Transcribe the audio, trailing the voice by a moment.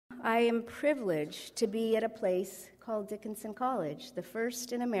I am privileged to be at a place called Dickinson College, the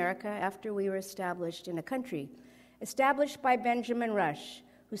first in America after we were established in a country, established by Benjamin Rush,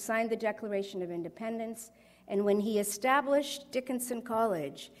 who signed the Declaration of Independence. And when he established Dickinson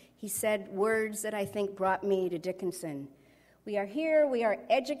College, he said words that I think brought me to Dickinson. We are here, we are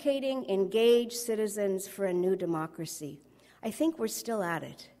educating engaged citizens for a new democracy. I think we're still at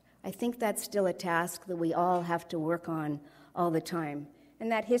it. I think that's still a task that we all have to work on all the time.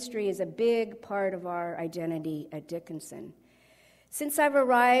 And that history is a big part of our identity at Dickinson. Since I've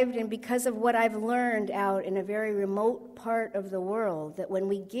arrived, and because of what I've learned out in a very remote part of the world, that when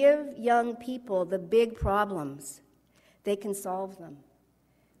we give young people the big problems, they can solve them.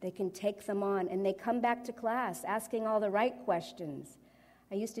 They can take them on, and they come back to class asking all the right questions.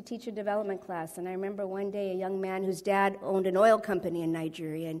 I used to teach a development class, and I remember one day a young man whose dad owned an oil company in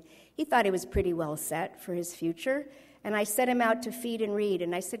Nigeria, and he thought he was pretty well set for his future. And I set him out to feed and read,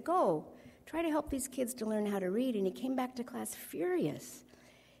 and I said, go, try to help these kids to learn how to read. And he came back to class furious.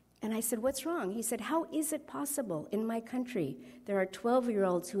 And I said, what's wrong? He said, how is it possible in my country there are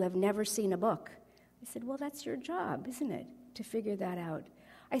 12-year-olds who have never seen a book? I said, well, that's your job, isn't it, to figure that out?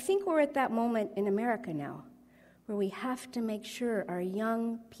 I think we're at that moment in America now, where we have to make sure our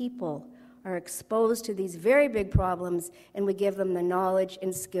young people are exposed to these very big problems, and we give them the knowledge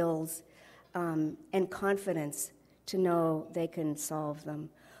and skills and confidence to know they can solve them.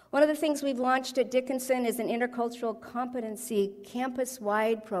 One of the things we've launched at Dickinson is an intercultural competency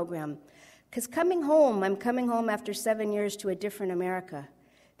campus-wide program. Because I'm coming home after 7 years to a different America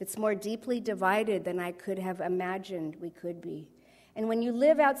that's more deeply divided than I could have imagined we could be. And when you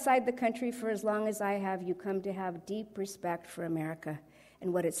live outside the country for as long as I have, you come to have deep respect for America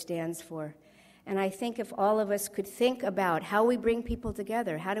and what it stands for. And I think if all of us could think about how we bring people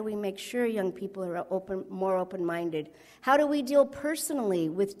together, how do we make sure young people are more open-minded? How do we deal personally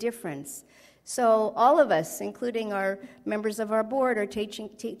with difference? So all of us, including our members of our board, are taking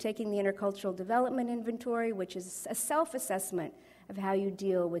the Intercultural Development Inventory, which is a self-assessment of how you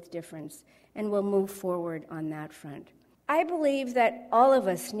deal with difference, and we'll move forward on that front. I believe that all of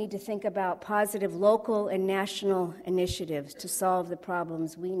us need to think about positive local and national initiatives to solve the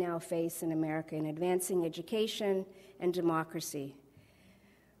problems we now face in America in advancing education and democracy.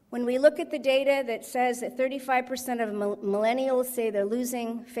 When we look at the data that says that 35% of millennials say they're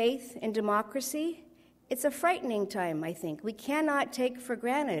losing faith in democracy, it's a frightening time, I think. We cannot take for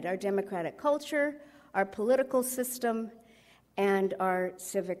granted our democratic culture, our political system, and our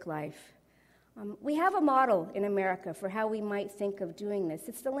civic life. We have a model in America for how we might think of doing this.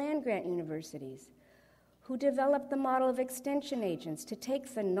 It's the land-grant universities who developed the model of extension agents to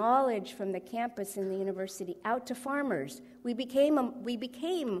take the knowledge from the campus and the university out to farmers. We became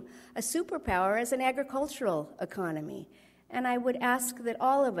a superpower as an agricultural economy. And I would ask that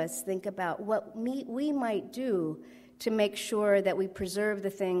all of us think about what we might do to make sure that we preserve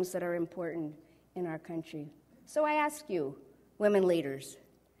the things that are important in our country. So I ask you, women leaders,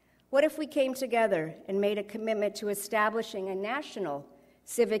 what if we came together and made a commitment to establishing a national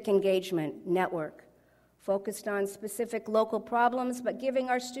civic engagement network focused on specific local problems, but giving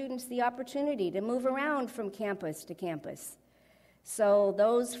our students the opportunity to move around from campus to campus? So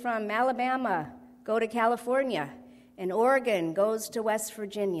those from Alabama go to California, and Oregon goes to West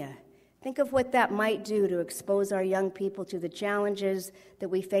Virginia. Think of what that might do to expose our young people to the challenges that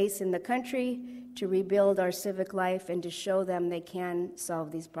we face in the country, to rebuild our civic life, and to show them they can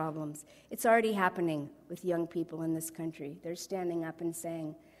solve these problems. It's already happening with young people in this country. They're standing up and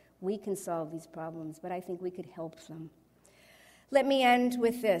saying, we can solve these problems, but I think we could help them. Let me end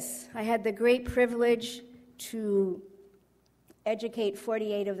with this. I had the great privilege to educate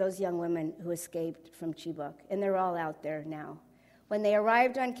 48 of those young women who escaped from Chibok, and they're all out there now. When they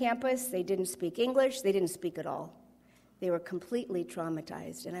arrived on campus, they didn't speak English, they didn't speak at all. They were completely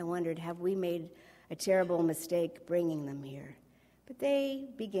traumatized, and I wondered, have we made a terrible mistake bringing them here? But they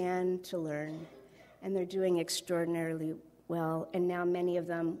began to learn, and they're doing extraordinarily well, and now many of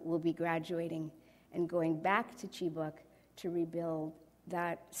them will be graduating and going back to Chibok to rebuild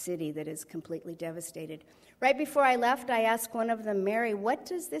that city that is completely devastated. Right before I left, I asked one of them, Mary, what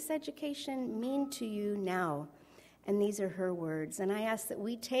does this education mean to you now? And these are her words. And I ask that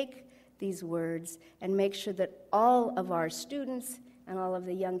we take these words and make sure that all of our students and all of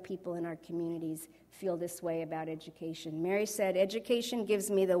the young people in our communities feel this way about education. Mary said, education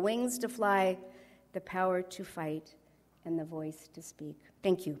gives me the wings to fly, the power to fight, and the voice to speak.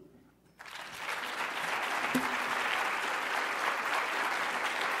 Thank you.